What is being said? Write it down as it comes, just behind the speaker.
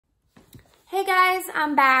Hey guys,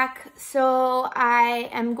 I'm back. So I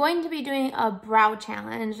am going to be doing a brow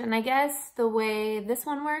challenge, and I guess the way this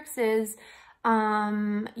one works is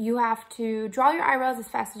you have to draw your eyebrows as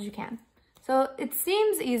fast as you can. So it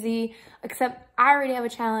seems easy, except I already have a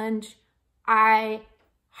challenge. I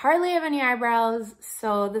hardly have any eyebrows,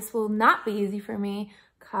 so this will not be easy for me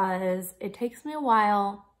because it takes me a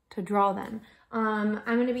while to draw them. I'm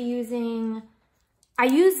going to be using, I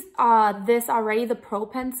used this already, the Pro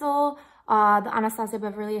Pencil, the Anastasia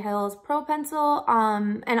Beverly Hills Pro Pencil,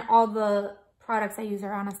 and all the products I use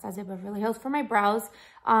are Anastasia Beverly Hills for my brows.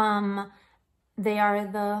 They are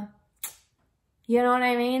the, you know what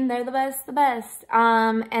I mean? They're the best.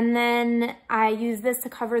 And then I use this to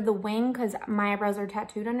cover the wing because my eyebrows are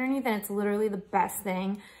tattooed underneath, and it's literally the best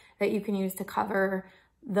thing that you can use to cover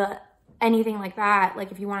anything like that.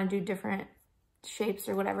 Like if you want to do different shapes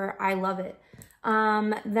or whatever, I love it.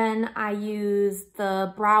 Then I use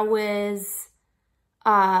the Brow Wiz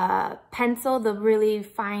pencil, the really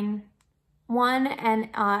fine one, and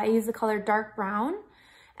I use the color dark brown.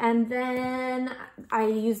 And then I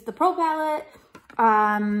use the Pro palette,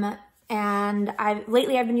 and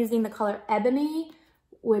lately I've been using the color Ebony,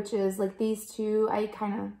 which is like these two. I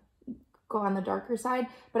kind of go on the darker side,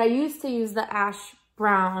 but I used to use the ash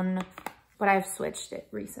brown, but I've switched it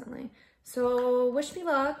recently. So wish me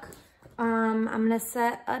luck. I'm gonna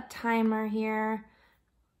set a timer here,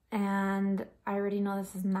 and I already know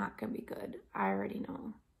this is not gonna be good. I already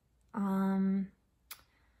know.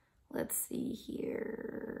 Let's see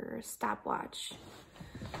here, stopwatch.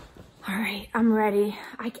 All right, I'm ready.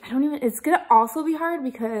 I don't even, it's gonna also be hard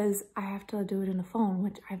because I have to do it in the phone,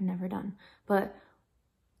 which I've never done, but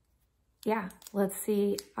yeah, let's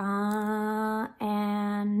see. And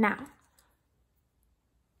now.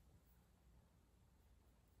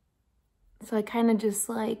 So I kind of just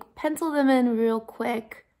like pencil them in real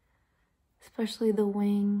quick, especially the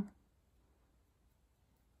wing.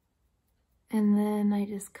 And then I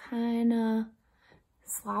just kind of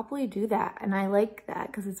sloppily do that. And I like that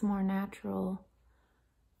because it's more natural.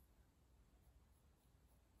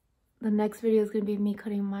 The next video is going to be me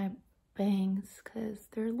cutting my bangs because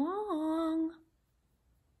they're long.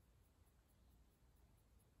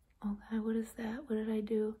 Oh God, what is that? What did I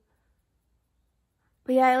do?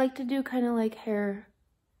 But yeah, I like to do kind of like hair,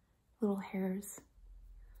 little hairs.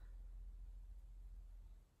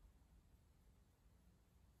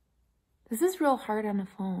 This is real hard on the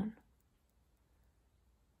phone.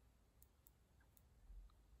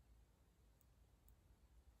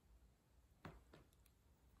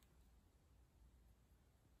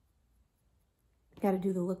 Got to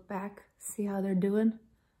do the look back, see how they're doing.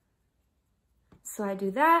 So I do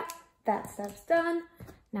that. That stuff's done.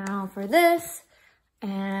 Now for this.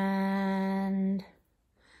 And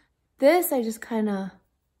this I just kind of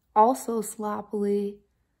also sloppily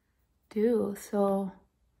do. So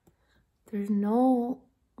there's no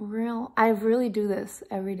real, I really do this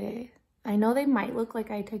every day. I know they might look like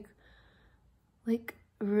I take like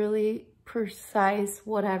really precise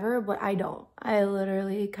whatever, but I don't. I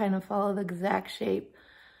literally kind of follow the exact shape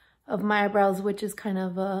of my eyebrows, which is kind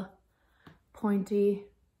of a pointy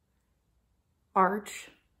arch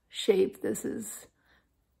shape. This is,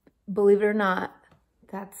 believe it or not,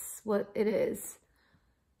 that's what it is.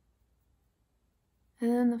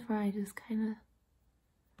 And then the front, I just kind of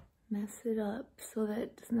mess it up so that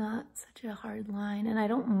it's not such a hard line. And I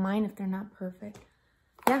don't mind if they're not perfect.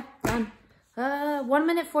 Yeah, done. 1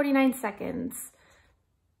 minute, 49 seconds.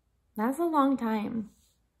 That's a long time.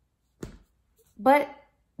 But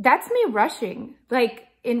that's me rushing. Like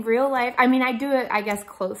in real life, I mean, I do it, I guess,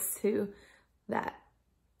 close to that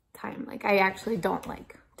time. Like I actually don't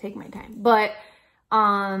like take my time, but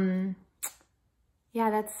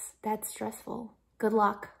yeah, that's stressful. Good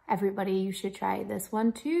luck, everybody. You should try this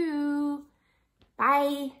one too.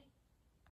 Bye.